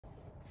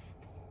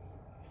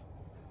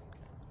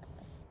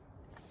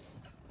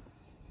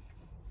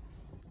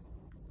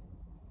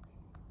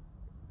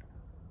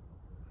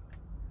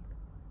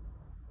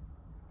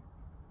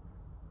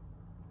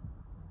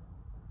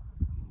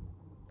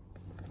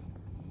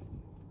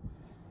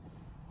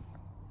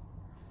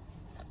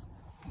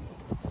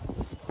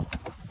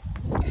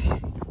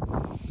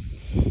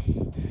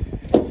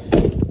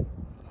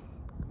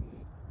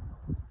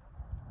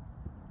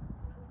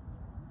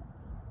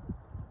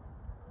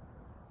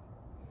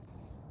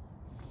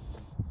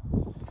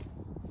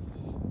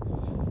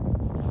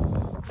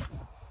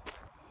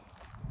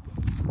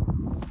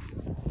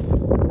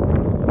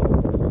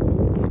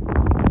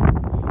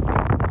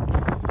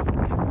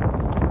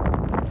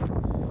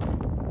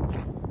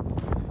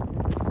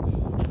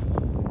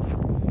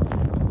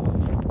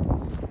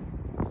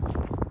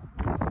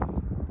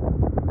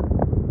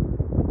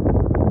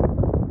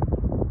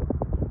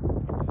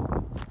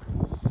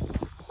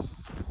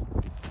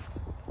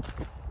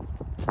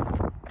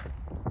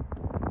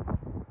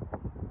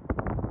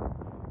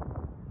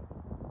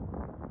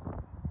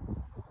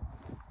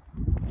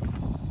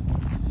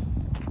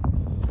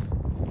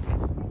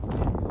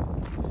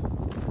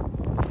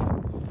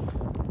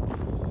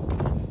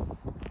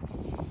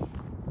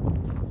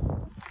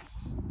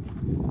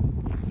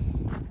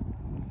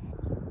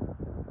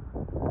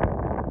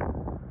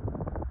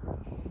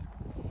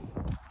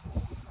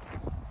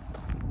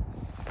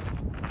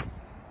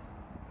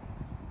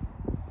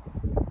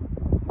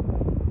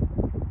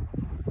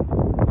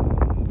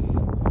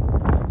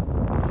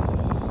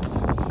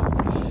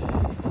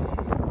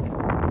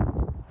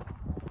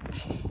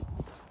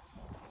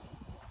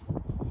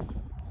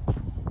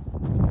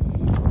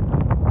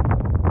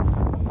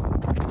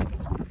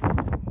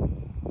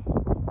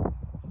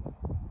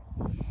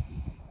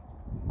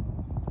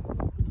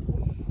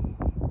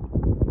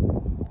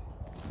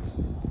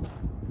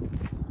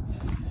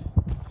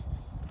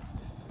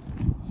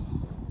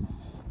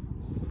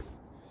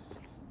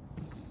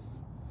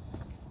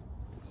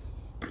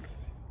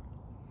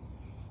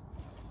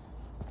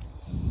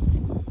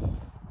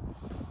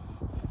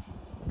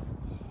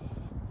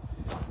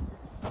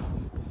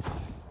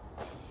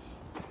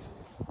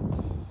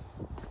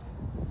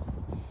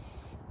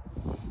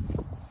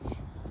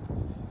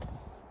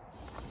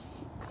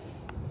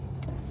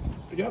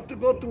You have to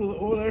go through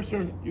over there,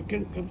 sir. You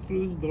can't come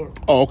through this door.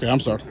 Oh, okay. I'm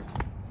sorry.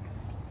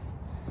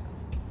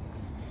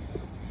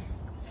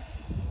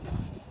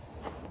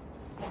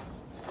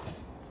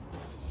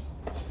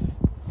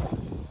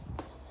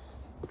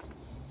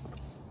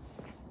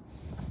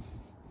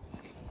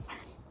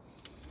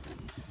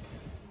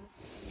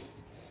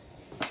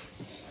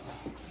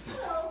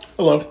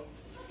 Hello. How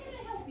can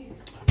I help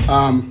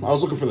you? I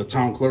was looking for the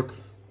town clerk.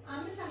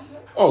 I'm the town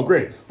clerk. Oh,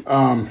 great.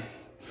 I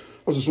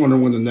was just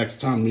wondering when the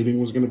next town meeting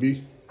was going to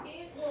be.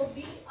 It will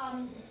be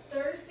on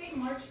Thursday,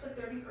 March the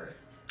 31st.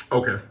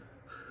 Okay.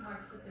 March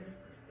the 31st.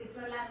 It's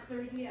the last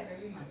Thursday of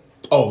every month.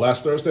 Oh,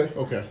 last Thursday?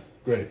 Okay,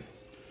 great.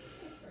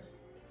 Yes, sir.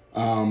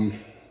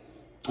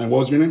 And what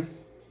was your name?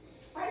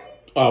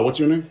 Pardon? What's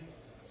your name?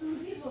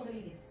 Susie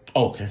Rodriguez.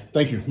 Oh, okay.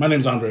 Thank you. My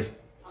name's Andre.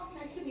 Oh,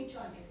 nice to meet you,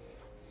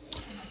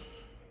 Andre.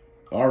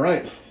 All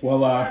right.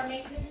 Well, Our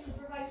maintenance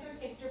supervisor,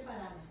 Hector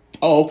Parada.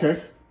 oh,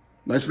 okay.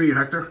 Nice to meet you,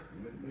 Hector.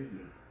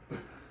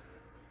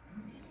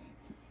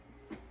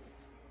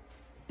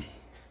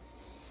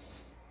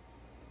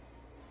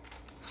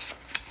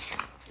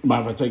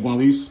 Mind if I take one of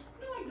these?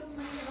 No, I don't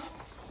mind at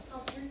all.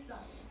 Help yourself.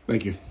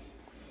 Thank you.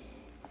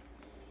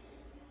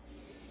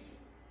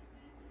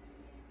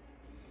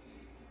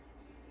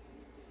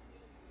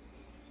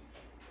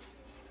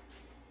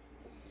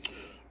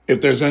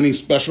 If there's any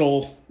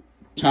special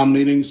town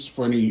meetings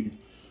for any,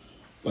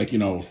 like,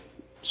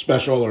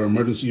 special or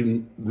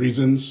emergency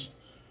reasons,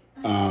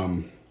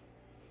 how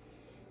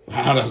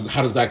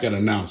does that get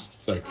announced?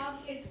 Like,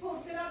 It's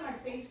posted on our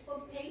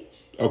Facebook page.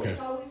 Okay. It's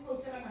always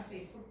posted on our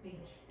Facebook page.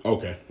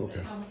 okay. The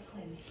town of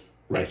Clint.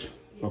 Right.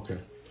 Okay.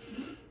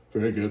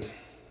 Very good.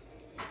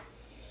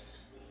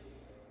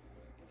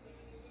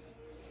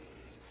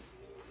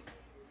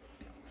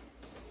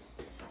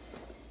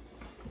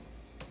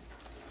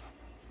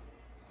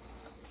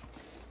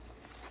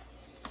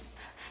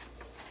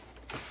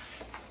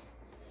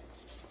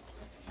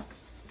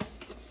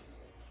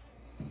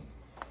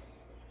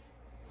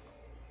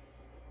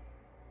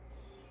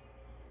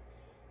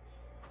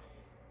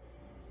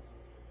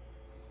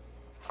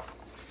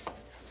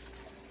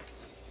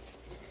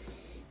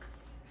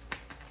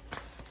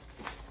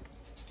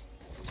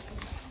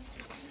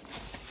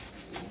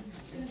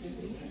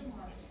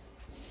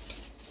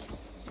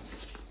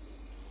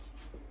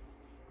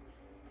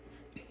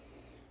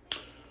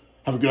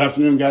 Have a good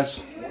afternoon, guys.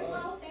 You as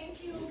well.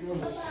 Thank you.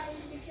 Bye-bye.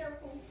 Be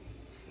careful.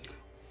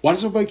 Why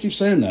does everybody keep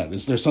saying that?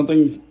 Is there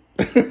something?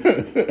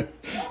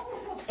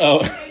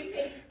 Oh, Stay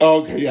safe.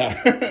 okay, yeah.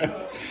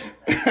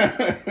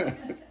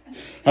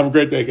 Have a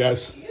great day,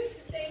 guys. You,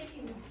 thank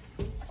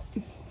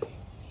you.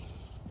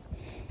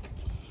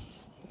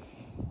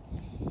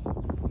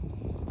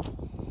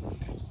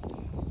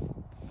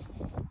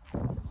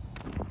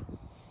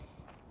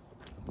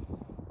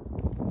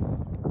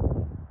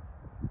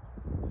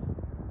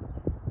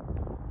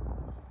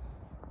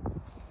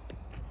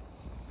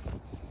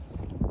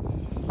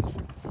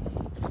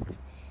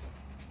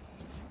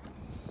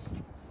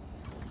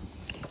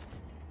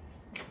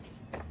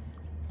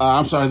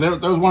 I'm sorry. There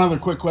was one other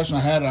quick question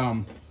I had.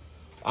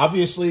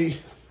 Obviously,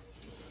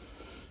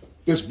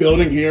 this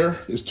building here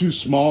is too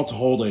small to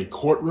hold a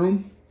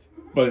courtroom,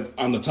 but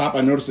on the top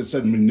I noticed it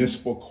said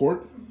municipal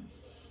court.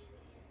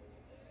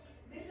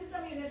 This is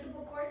a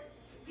municipal court.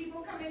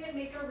 People come in and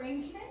make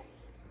arrangements.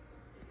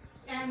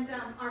 And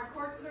our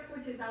court clerk,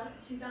 which is out,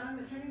 she's out on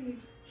maternity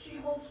leave, she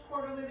holds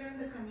court over there in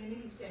the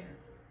community center.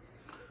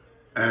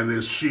 And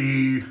is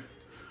she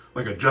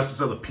like a justice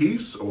of the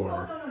peace,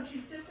 or? Oh, no,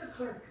 she's just a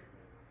clerk.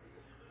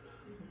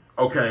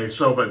 Okay,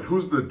 so, but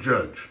who's the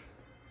judge?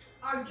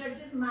 Our judge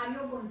is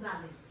Mario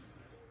Gonzalez.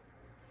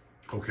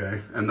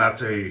 Okay, and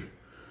that's a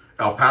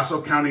El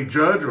Paso County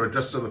judge or a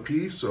justice of the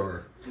peace,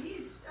 or?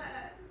 He's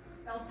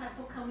El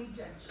Paso County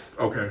judge.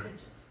 Okay. He's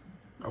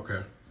a judge.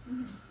 Okay.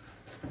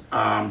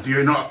 Do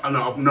you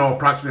know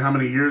approximately how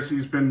many years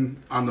he's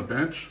been on the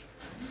bench?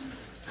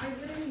 I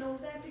wouldn't know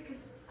that because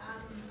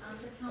I'm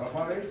the town.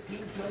 About 18,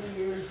 20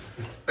 years.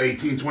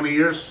 18, 20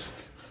 years?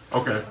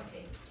 Okay. Okay.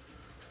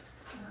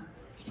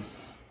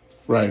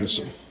 Right.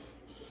 So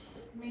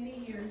Many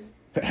years.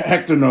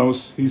 Hector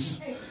knows.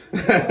 Hector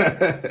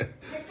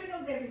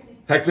knows everything.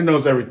 Hector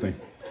knows everything.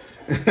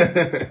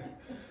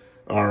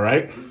 All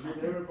right.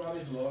 He's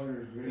everybody's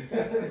lawyer.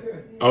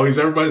 Oh, he's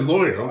everybody's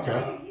lawyer.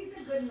 Okay. He's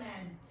a good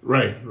man.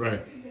 Right. He's a good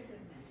man.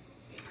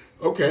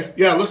 Okay.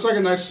 Yeah, it looks like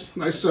a nice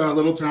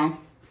little town.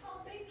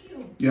 Oh, thank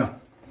you. Yeah.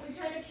 We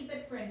try to keep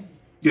it friendly.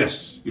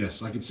 Yes,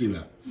 I can see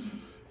that.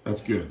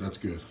 That's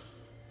good.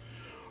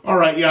 All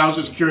right, yeah, I was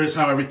just curious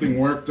how everything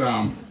worked.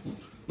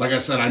 Like I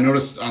said, I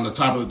noticed on the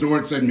top of the door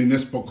it said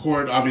municipal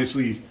court.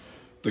 Obviously,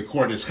 the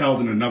court is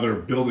held in another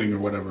building or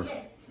whatever.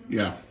 Yes.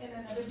 Yeah. In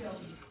another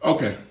building.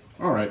 Okay.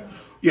 All right.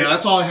 Yeah,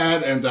 that's all I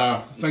had, and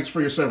thanks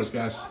for your service,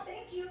 guys. Oh,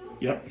 thank you.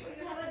 Yep.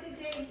 You have a good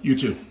day. You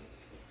too.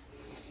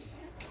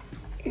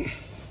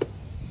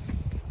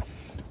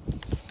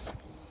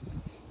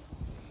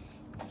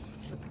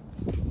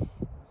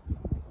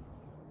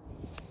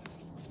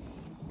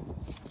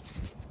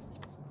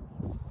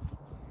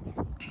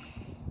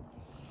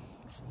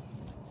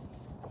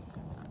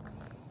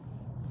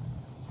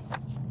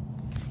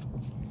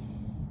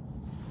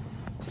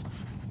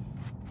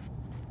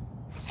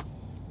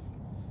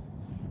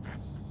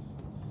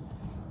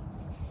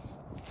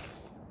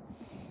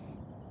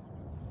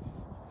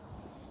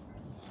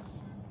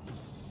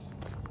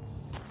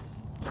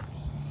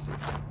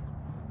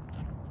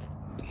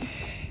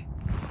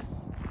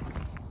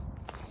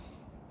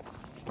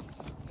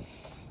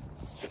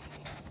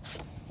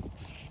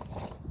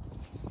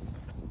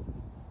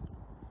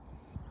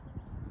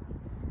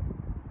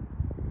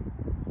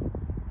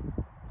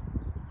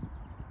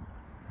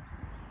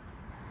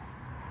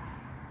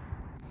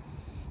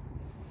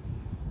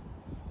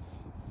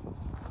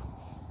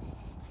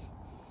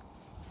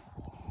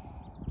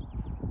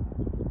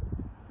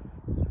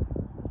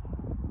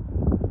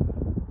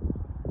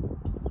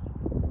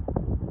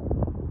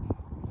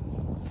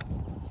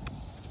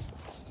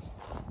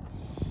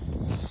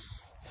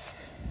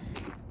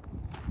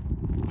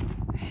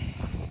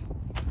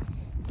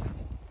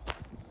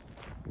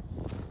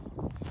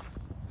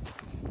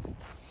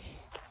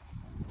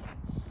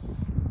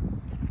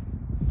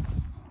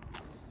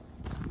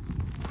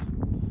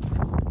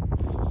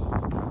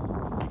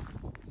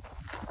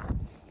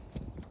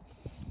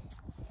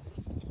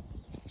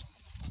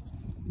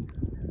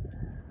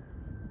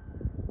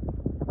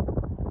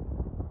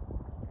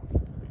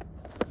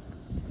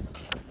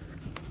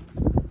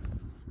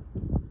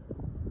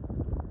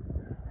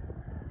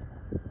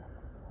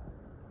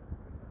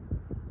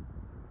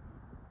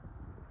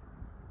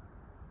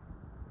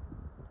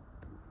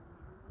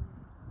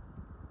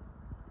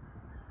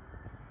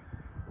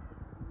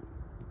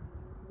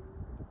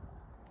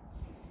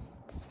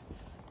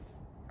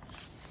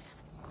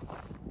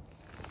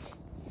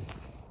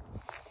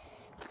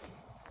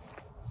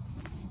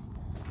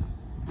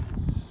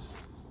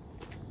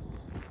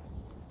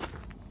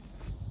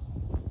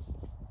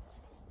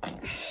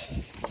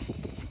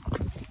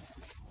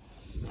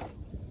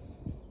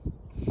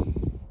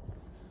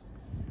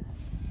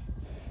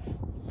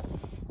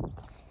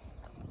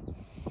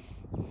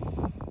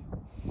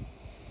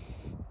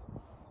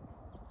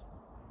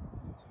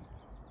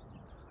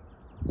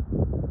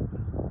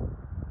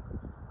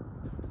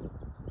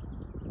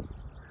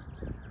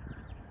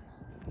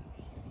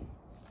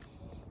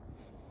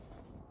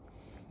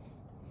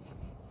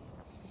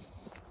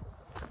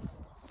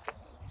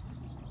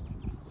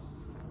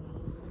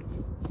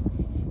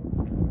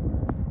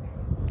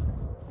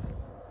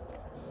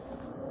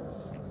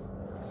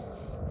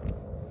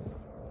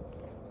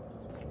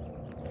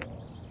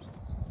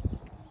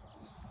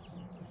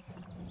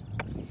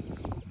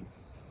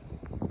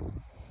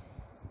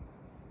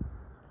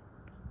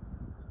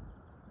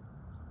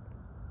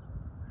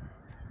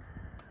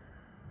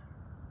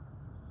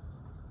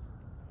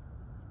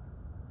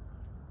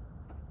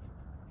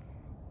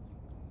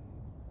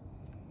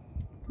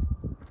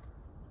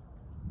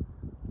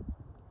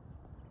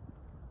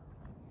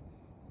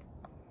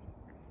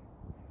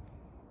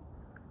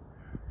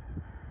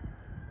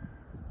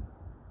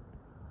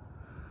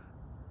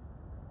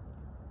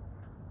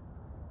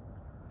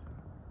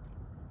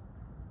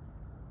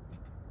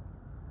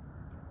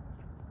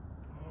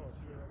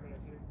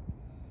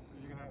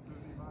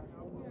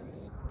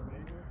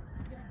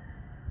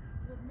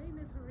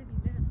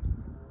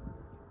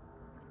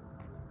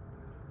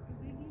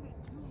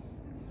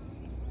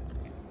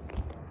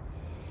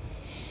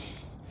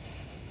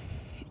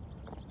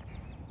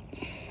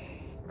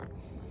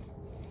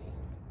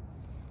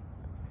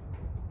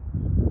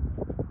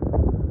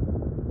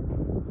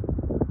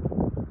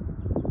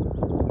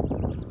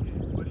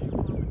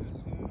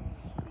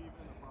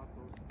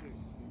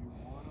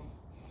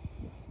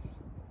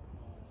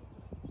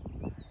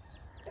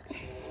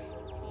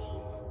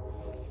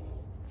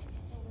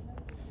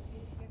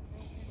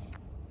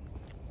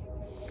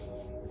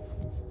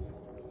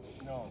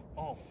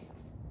 Oh,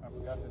 I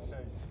forgot to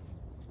tell you.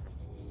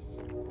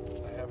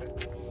 I have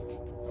it.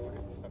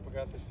 I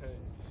forgot to tell you.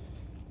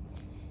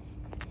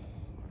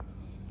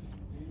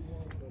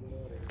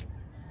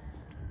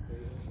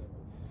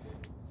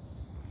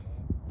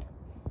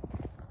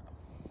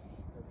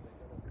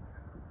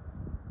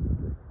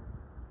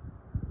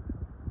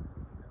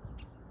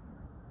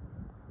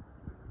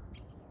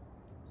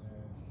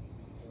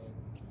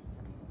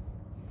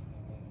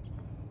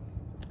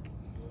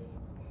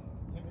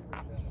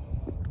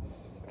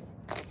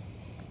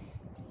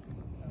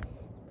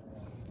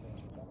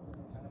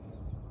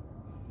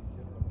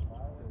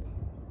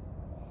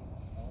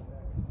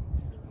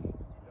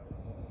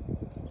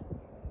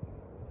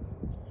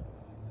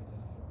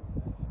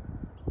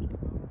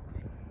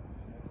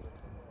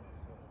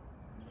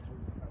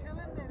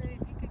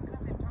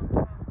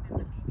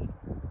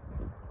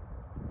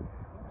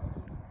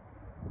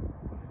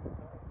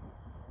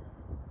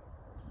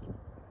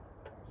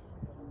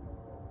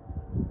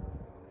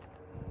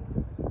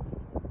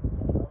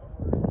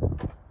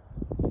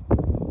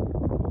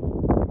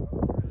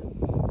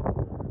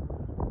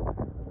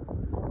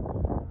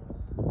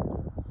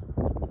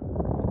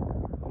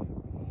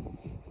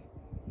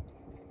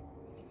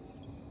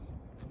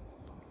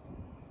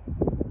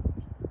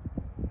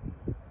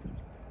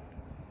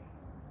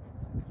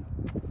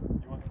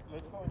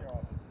 Let's go in your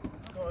office.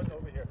 Let's go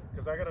over here,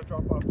 because I got to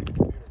drop off these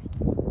computers.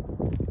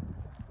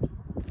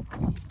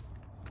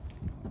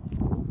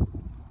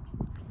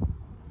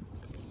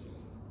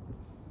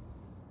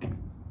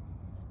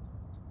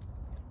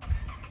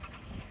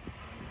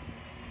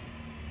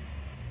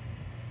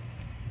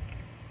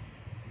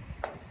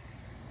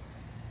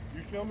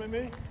 You filming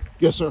me?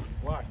 Yes, sir.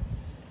 Why?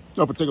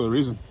 No particular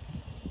reason.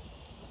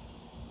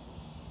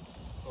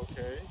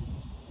 Okay.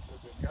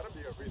 There's got to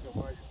be a reason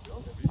why you're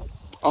filming me.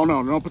 Oh,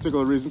 no, no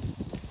particular reason.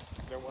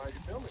 Then why are you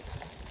filming me?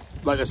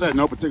 Like I said,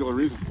 no particular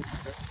reason.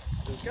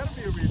 There's got to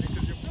be a reason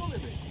because you're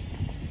filming me.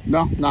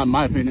 No, not in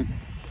my opinion.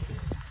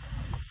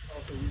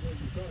 Oh, so you're going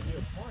to be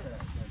a smart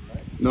ass then,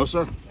 right? No,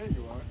 sir. There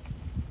you are.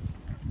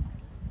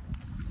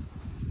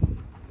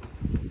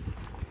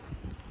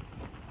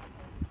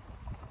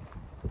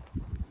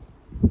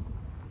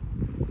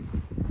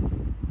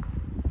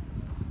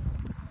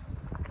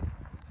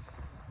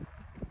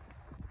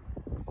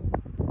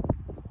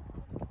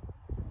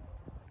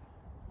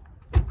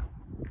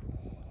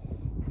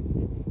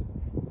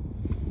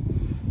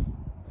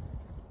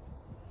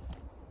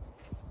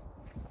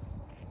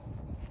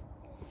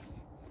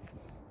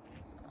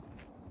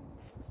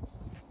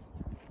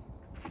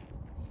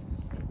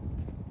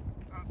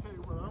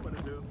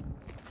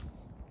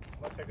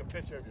 I'll take a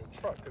picture of your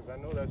truck because I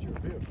know that's your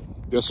vehicle.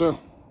 Yes, sir.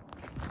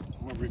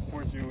 I'm going to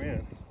report you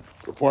in.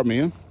 Report me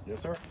in?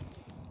 Yes, sir.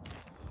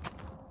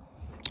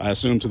 I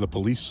assume to the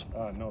police.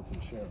 No, to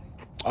the sheriff.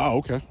 Oh,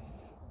 okay.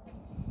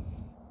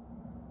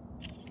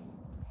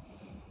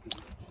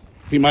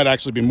 He might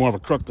actually be more of a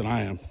crook than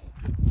I am.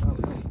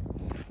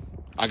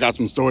 I got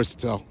some stories to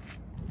tell.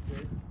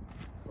 Okay.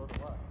 So do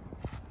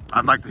I.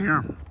 I'd like to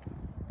hear them.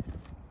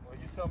 Well,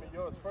 you tell me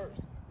yours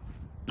first.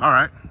 All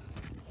right.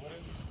 What is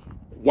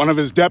it? One of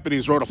his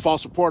deputies wrote a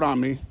false report on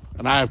me,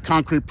 and I have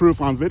concrete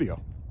proof on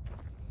video.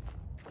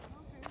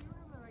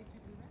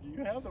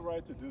 You have the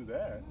right to do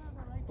that.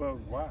 But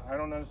why? I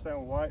don't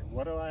understand why.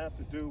 What do I have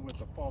to do with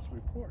the false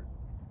report?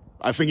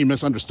 I think you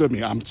misunderstood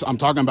me. I'm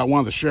talking about one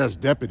of the sheriff's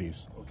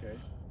deputies. Okay.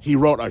 He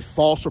wrote a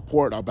false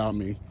report about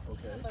me.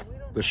 Okay.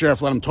 The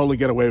sheriff let him totally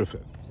get away with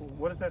it.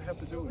 What does that have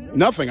to do with me?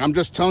 Nothing. I'm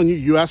just telling you.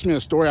 You asked me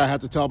a story I had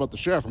to tell about the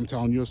sheriff. I'm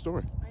telling you a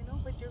story. I know,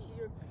 but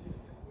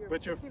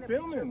But you're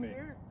filming me.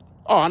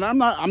 Oh, and I'm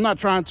not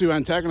trying to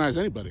antagonize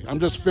anybody. I'm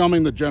just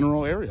filming the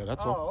general area.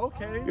 That's all. Oh,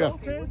 okay. Yeah.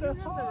 Okay,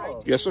 that's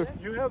all. Yes, sir.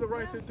 You have the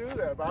right to do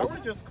that. But I was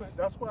just,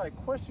 that's why I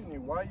question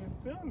you. Why are you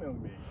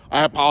filming me?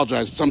 I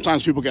apologize.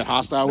 Sometimes people get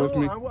hostile with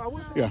me. I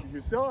wasn't. Yeah.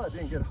 You saw I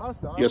didn't get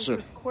hostile. Yes, sir. I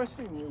was just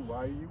questioning you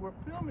why you were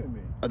filming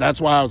me.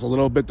 That's why I was a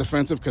little bit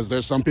defensive, because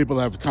there's some people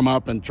that have come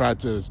up and tried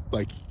to,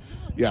 like,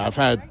 yeah, I've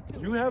had.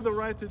 You have the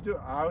right to do.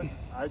 I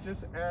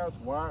just asked,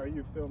 why are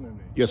you filming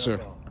me? Yes,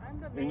 That's sir. all. I'm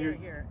the mayor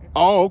here.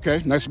 Oh,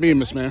 okay. Nice to meet you,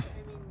 Miss Mayor. I mean,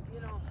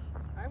 you know,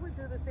 I would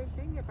do the same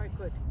thing if I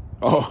could.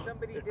 Oh. If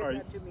somebody did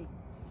that to me.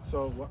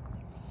 So,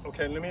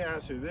 okay, let me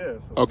ask you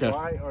this. Okay.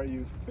 Why are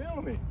you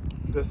filming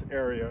this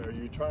area? Are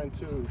you trying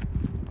to?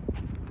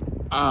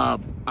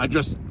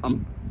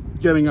 I'm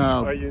getting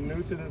Are you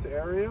new to this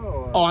area,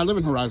 or? Oh, I live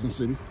in Horizon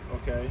City.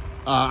 Okay.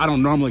 I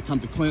don't normally come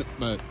to Clint,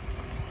 but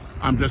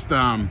I'm just, you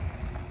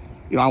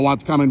know, I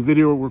want to come and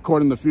video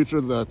record in the future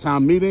of the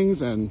town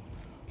meetings and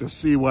just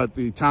see what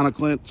the town of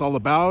Clint's all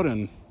about,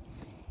 and,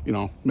 you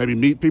know, maybe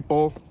meet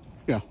people.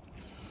 Yeah.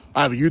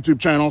 I have a YouTube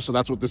channel, so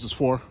that's what this is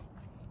for.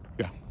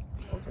 Yeah.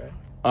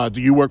 Okay. Do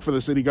you work for the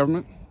city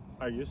government?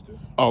 I used to.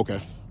 Oh, okay.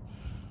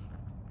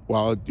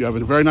 Well, you have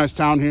a very nice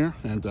town here,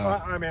 and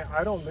I mean,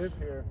 I don't live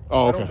here.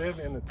 Oh, okay. I don't live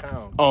in the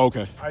town. Oh,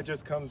 okay. I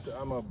just come.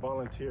 I'm a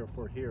volunteer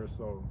for here,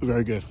 so.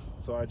 Very good.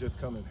 So I just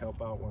come and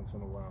help out once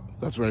in a while.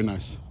 That's very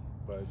nice.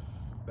 But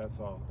that's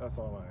all. That's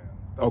all I am.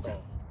 That's Okay.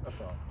 all. That's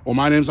all. Well,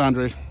 my name's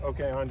Andre.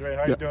 Okay, Andre,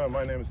 how you doing?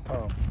 My name is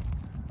Tom.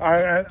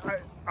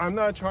 I'm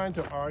not trying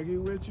to argue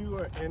with you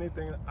or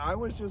anything. I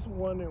was just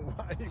wondering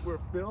why you were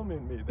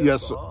filming me. That's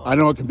Yes, all. I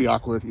know it can be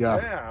awkward. Yeah.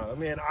 Yeah, I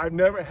mean, I've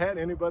never had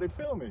anybody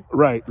film me.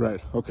 Right.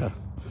 Okay.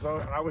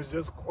 So I was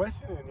just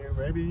questioning you.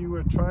 Maybe you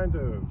were trying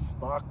to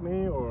stalk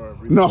me or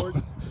No,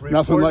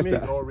 nothing like me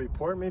that. or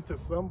report me to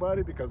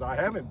somebody because I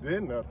haven't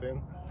did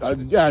nothing.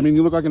 Yeah, I mean,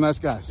 you look like a nice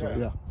guy. So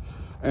yeah.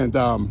 And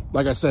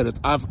like I said,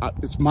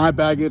 it's my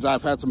baggage.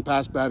 I've had some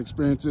past bad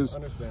experiences. I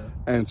understand.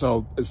 And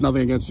so it's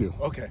nothing against you.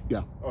 Okay.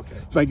 Yeah. Okay.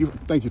 Thank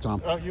you,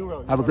 Tom. You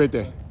will. Have a great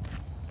day.